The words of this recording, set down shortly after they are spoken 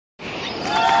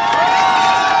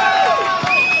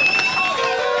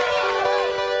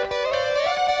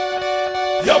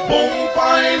Your boom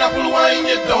pineapple wine,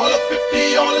 your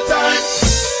 $1.50 all the time.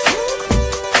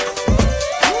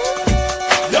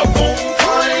 Your boom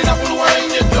pineapple wine,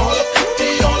 your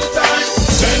 $1.50 all the time.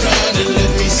 Turn around and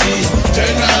let me see.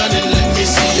 Turn around and let me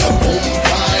see your boom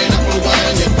pineapple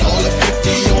wine, your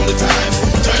 $1.50 all the time.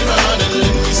 Turn around and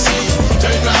let me see.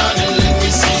 Turn around and let me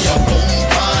see your boom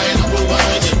pineapple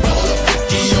wine, your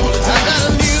 $1.50 all the time. I got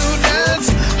a new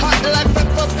dance, hot like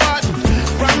pepper pot.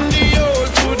 From the old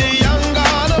to the young,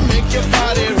 gonna make your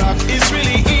body rock. It's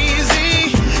really easy,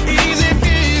 easy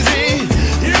peasy.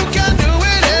 You can do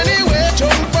it anywhere.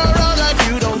 Jump around like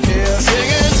you don't care.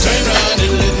 Singing. Turn around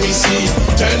and let me see.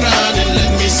 Turn around and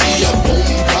let me see your boom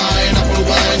pineapple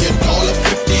wine, your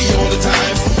 $1.50 all the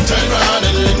time. Turn around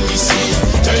and let me see.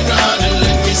 Turn around and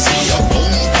let me see your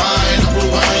boom pineapple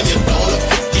wine, your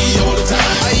 $1.50 all the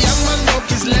time. A young man broke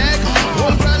his leg,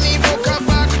 old granny broke her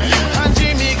back, and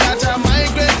Jimmy got a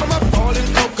migraine from a falling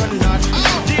coconut.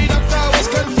 The doctor was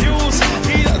confused,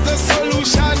 he has the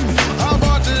solution. A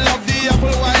bottle of the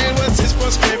apple wine was his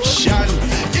prescription.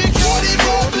 He cured the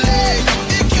broke leg,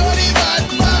 he cured the bad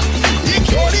back, he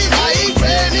cured the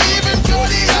migraine, he even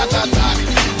cured the heart attack.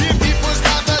 The people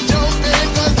started jumping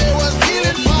cause they was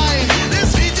feeling fine. The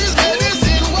sweetest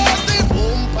medicine was the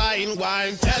boom pine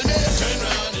wine. Tell me, turn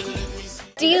around and let me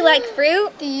see. Do you like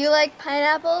fruit? Do you like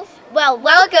pineapples? Well,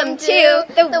 welcome to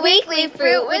the Weekly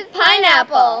Fruit with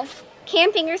Pineapple.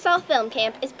 Camp Ingersoll Film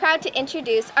Camp is proud to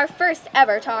introduce our first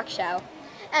ever talk show.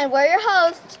 And we're your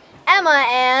hosts, Emma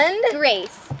and...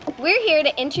 Grace. We're here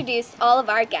to introduce all of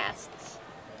our guests.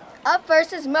 Up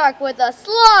first is Mark with a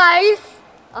slice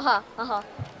of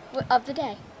the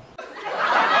day.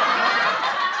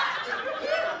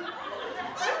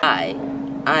 Hi,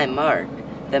 I'm Mark,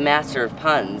 the master of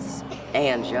puns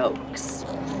and jokes.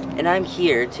 And I'm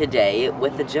here today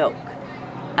with a joke.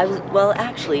 I was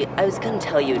going to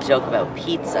tell you a joke about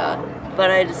pizza, but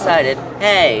I decided,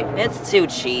 hey, it's too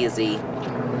cheesy.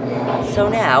 So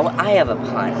now I have a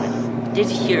pun. Did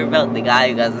you hear about the guy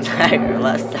who got his entire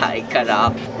left side cut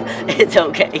off? It's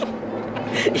okay.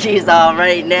 He's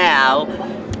alright now.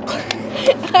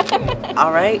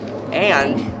 Alright,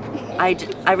 and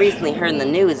I recently heard in the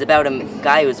news about a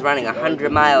guy who was running a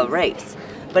 100-mile race.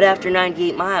 But after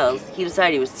 98 miles, he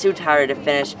decided he was too tired to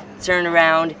finish, turned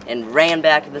around, and ran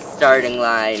back to the starting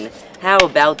line. How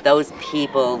about those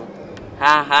people?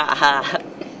 Ha ha ha.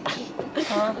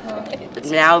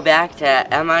 Now back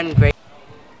to Emma and Grace.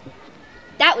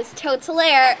 That was totes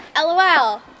hilarious.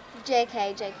 LOL.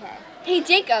 JK. Hey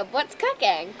Jacob, what's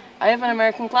cooking? I have an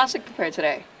American classic prepared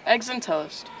today. Eggs and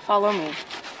toast. Follow me.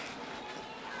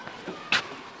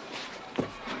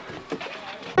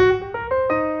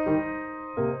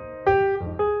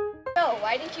 So,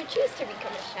 why did you choose to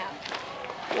become a chef?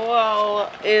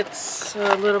 Well, it's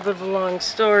a little bit of a long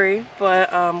story,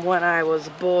 but when I was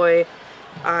a boy,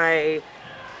 I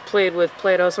played with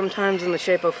Play-Doh sometimes in the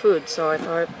shape of food, so I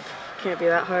thought, can't be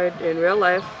that hard in real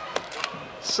life.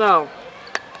 So,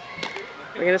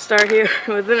 we're gonna start here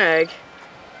with an egg.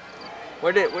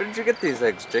 Where did you get these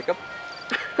eggs, Jacob?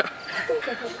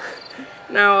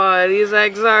 Now, these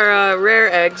eggs are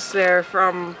rare eggs. They're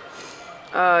from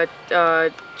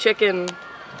chicken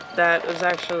that was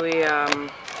actually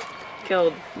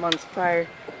killed months prior.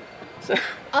 So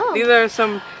these are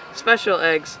some special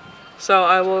eggs. So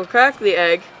I will crack the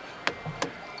egg.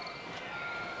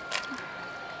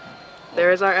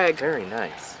 There is our egg. Very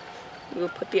nice. We'll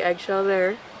put the eggshell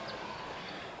there.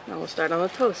 Now we'll start on the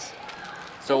toast.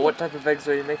 So what type of eggs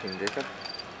are you making, Jacob?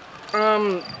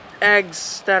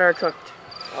 Eggs that are cooked.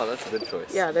 Oh, that's a good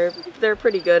choice. Yeah, they're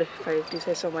pretty good, if I do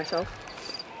say so myself.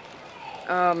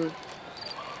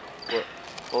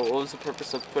 What was the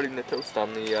purpose of putting the toast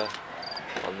on the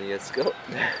skillet?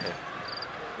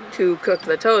 To cook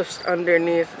the toast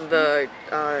underneath the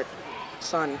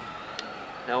sun.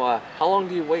 Now, how long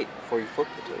do you wait before you cook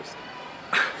the toast?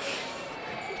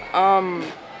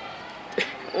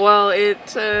 Well,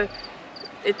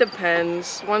 it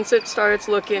depends. Once it starts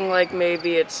looking like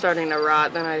maybe it's starting to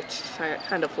rot, then I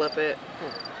kind of flip it.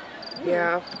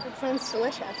 Yeah. That sounds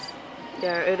delicious.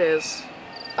 Yeah, it is.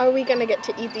 Are we gonna get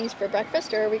to eat these for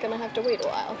breakfast, or are we gonna have to wait a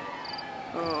while?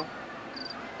 Oh,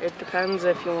 it depends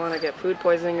if you want to get food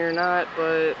poisoning or not,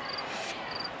 but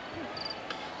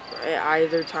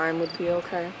either time would be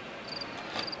okay.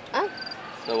 Oh.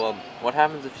 So, what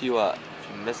happens if you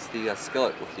miss the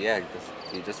skillet with the egg?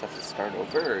 Do you just have to start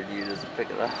over, or do you just pick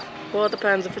it up? Well, it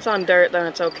depends. If it's on dirt, then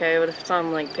it's okay, but if it's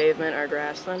on like pavement or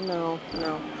grass, then no.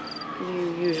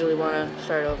 You usually want to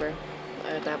start over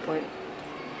at that point.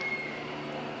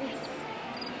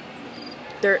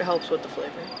 Dirt helps with the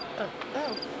flavor.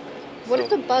 Oh. What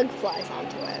if a bug flies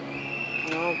onto it?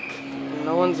 Well,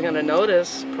 no one's gonna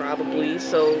notice, probably,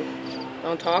 so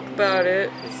don't talk about it.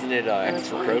 Isn't it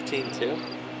extra protein too?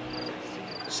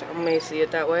 Some may see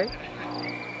it that way.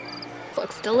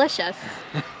 Looks delicious.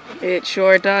 It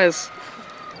sure does.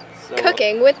 So,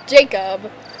 Cooking with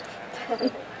Jacob.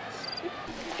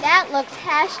 That looks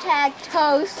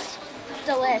 #toast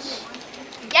delish.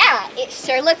 Yeah, it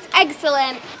sure looks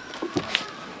excellent.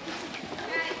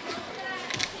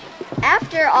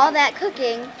 After all that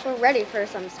cooking, we're ready for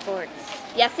some sports.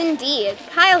 Yes, indeed.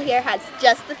 Kyle here has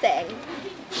just the thing.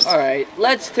 Alright,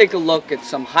 let's take a look at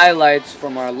some highlights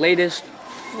from our latest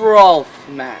Frolf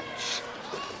match.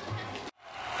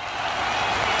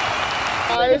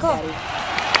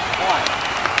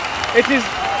 It is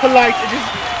polite, it is...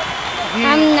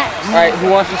 I'm next. Alright, who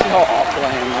wants to see how awful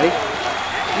I am, ready?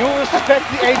 You will respect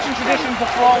the ancient traditions of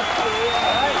Frolf.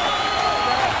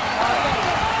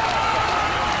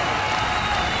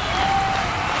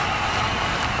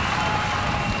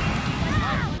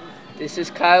 This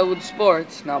is Kyle with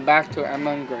sports. Now back to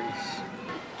Emma and Grace.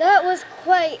 That was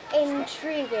quite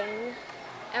intriguing.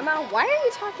 Emma, why are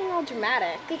you talking all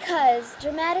dramatic? Because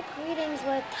dramatic readings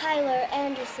with Tyler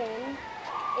Anderson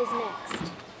is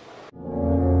next.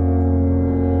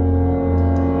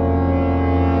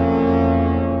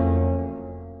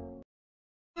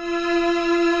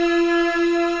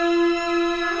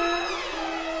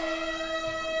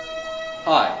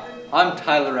 Hi, I'm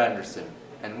Tyler Anderson,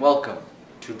 and welcome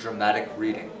to Dramatic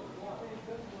Reading.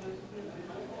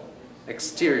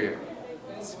 Exterior,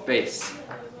 space,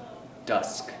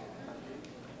 dusk.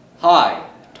 Hi,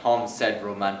 Tom said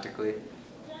romantically.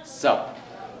 Sup,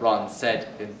 Ron said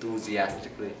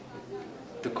enthusiastically.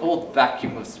 The cold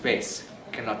vacuum of space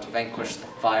cannot vanquish the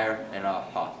fire in our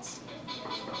hearts.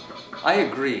 I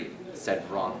agree, said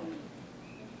Ron.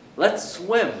 Let's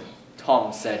swim,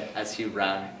 Tom said as he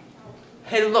ran.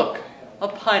 Hey look, a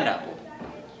pineapple.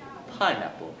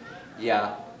 Pineapple.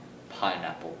 Yeah,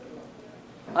 pineapple.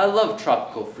 I love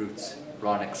tropical fruits,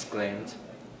 Ron exclaimed.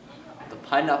 The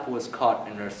pineapple was caught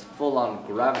in Earth's full-on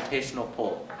gravitational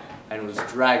pull and was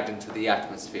dragged into the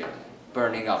atmosphere,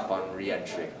 burning up on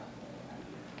re-entry.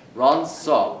 Ron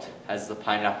sobbed as the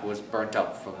pineapple was burnt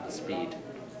up from the speed.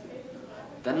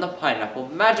 Then the pineapple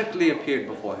magically appeared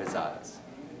before his eyes,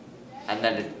 and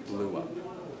then it blew up.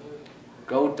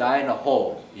 Go die in a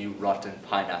hole, you rotten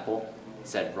pineapple,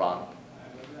 said Ron.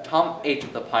 Tom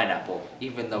ate the pineapple,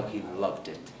 even though he loved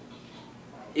it.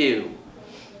 Ew,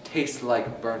 tastes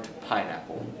like burnt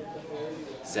pineapple,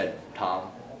 said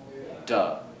Tom.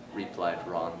 Duh, replied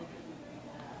Ron.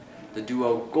 The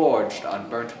duo gorged on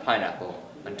burnt pineapple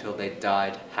until they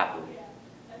died happily.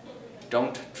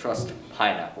 Don't trust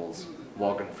pineapples,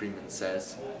 Morgan Freeman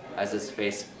says, as his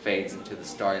face fades into the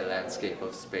starry landscape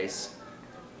of space.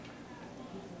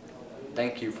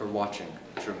 Thank you for watching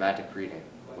Dramatic Reading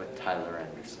with Tyler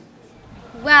Anderson.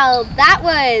 Well, that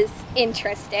was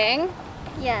interesting.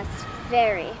 Yes,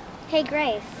 very. Hey,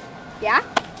 Grace. Yeah?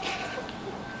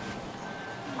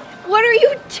 What are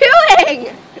you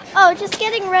doing? Oh, just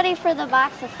getting ready for the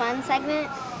Box of Fun segment.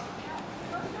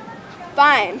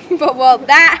 Fine, but while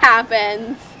that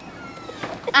happens,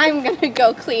 I'm gonna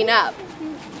go clean up.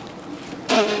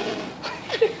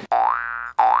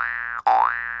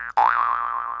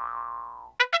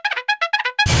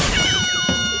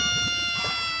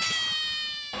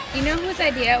 Do you know whose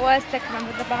idea it was to come up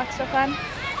with the Box of Fun?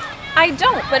 I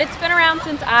don't, but it's been around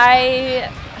since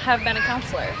I have been a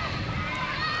counselor.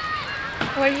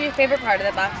 What is your favorite part of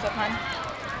the Box of Fun?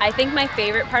 I think my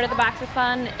favorite part of the Box of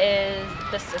Fun is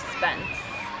the suspense.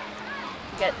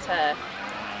 You get to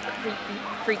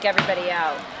freak everybody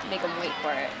out, make them wait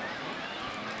for it.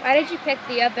 Why did you pick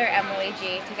the other Emily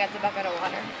G to get the bucket of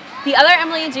water? The other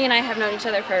Emily G and I have known each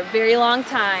other for a very long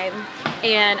time,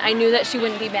 and I knew that she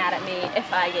wouldn't be mad at me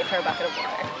if I gave her a bucket of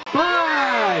water.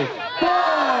 5,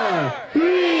 4,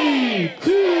 3,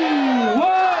 2,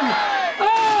 1.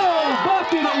 Oh,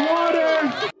 bucket of water.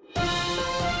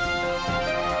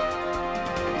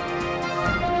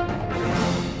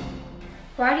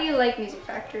 Why do you like Music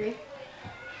Factory?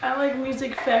 I like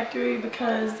Music Factory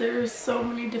because there's so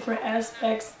many different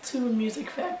aspects to Music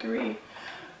Factory,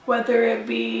 whether it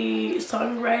be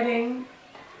songwriting,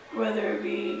 whether it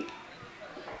be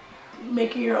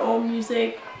making your own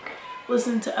music,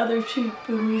 listening to other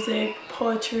people's music,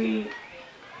 poetry.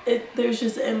 There's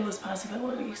just endless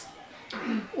possibilities.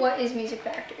 What is Music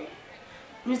Factory?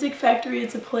 Music Factory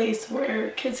is a place where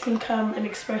kids can come and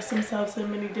express themselves in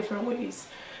many different ways,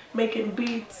 making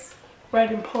beats,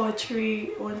 writing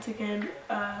poetry. Once again,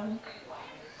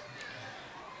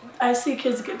 I see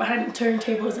kids get behind the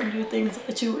turntables and do things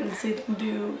that you wouldn't see them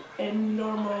do in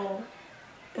normal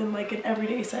in like an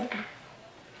everyday setting.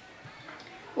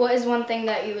 What is one thing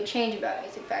that you would change about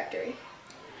Music Factory?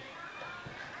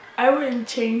 I wouldn't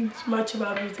change much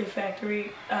about Music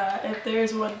Factory. If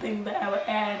there's one thing that I would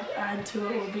add onto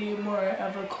it, would be more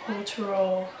of a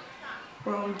cultural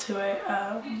room to it.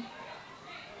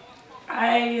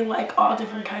 I like all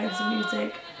different kinds of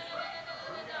music,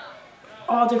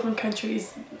 all different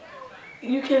countries.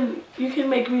 You can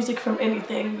make music from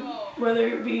anything, whether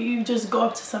it be you just go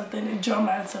up to something and drum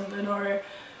on something, or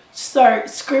start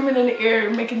screaming in the air,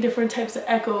 making different types of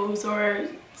echoes, or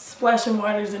splashing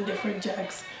waters in different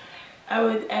jugs. I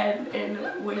would add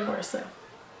in way more stuff.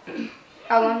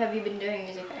 How long have you been doing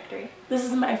Music Factory? This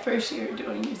is my first year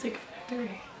doing Music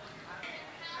Factory.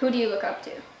 Who do you look up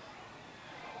to?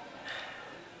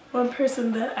 One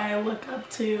person that I look up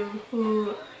to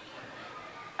who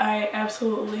I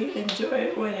absolutely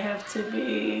enjoy would have to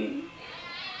be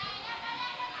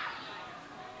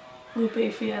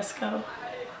Lupe Fiasco,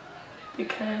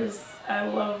 because I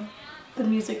love the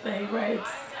music that he writes,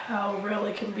 how real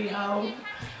it can be, how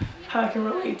I can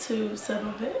relate to some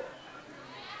of it.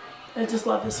 I just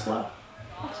love his flow.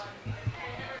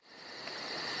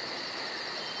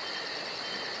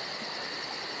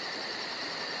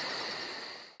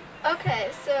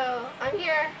 Okay, so I'm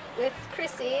here with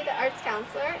Chrissy, the arts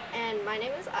counselor, and my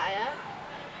name is Aya,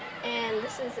 and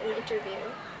this is an interview.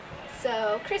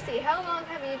 So, Chrissy, how long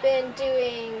have you been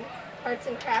doing arts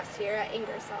and crafts here at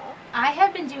Ingersoll? I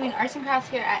have been doing arts and crafts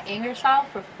here at Ingersoll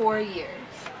for 4 years.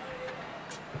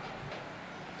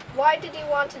 Why did you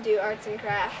want to do arts and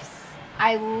crafts?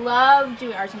 I love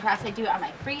doing arts and crafts. I do it on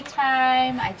my free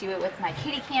time. I do it with my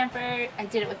kitty camper. I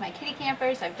did it with my kitty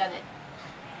campers. I've done it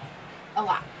a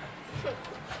lot.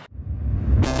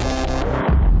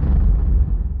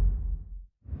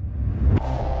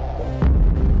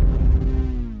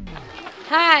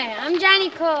 Hi, I'm Johnny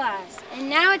Colas, and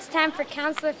now it's time for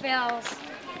Counselor Phil's.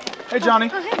 Hey, Johnny.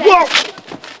 Oh, hey, whoa!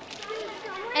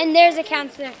 And there's a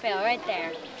Counselor Phil right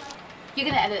there. You're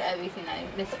gonna edit everything I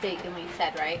mistakenly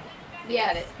said, right? Yes.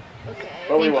 Cut it. Okay.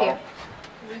 But we Thank will.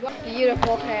 you.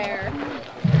 Beautiful hair.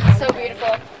 So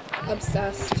beautiful.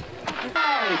 Obsessed.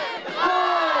 5,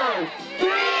 4, 3,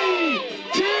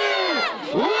 2,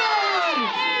 1.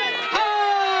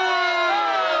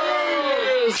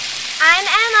 I'm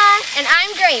Emma. And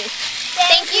I'm Grace.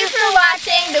 Thank you for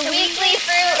watching The Weekly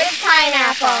Fruit with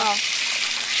Pineapple.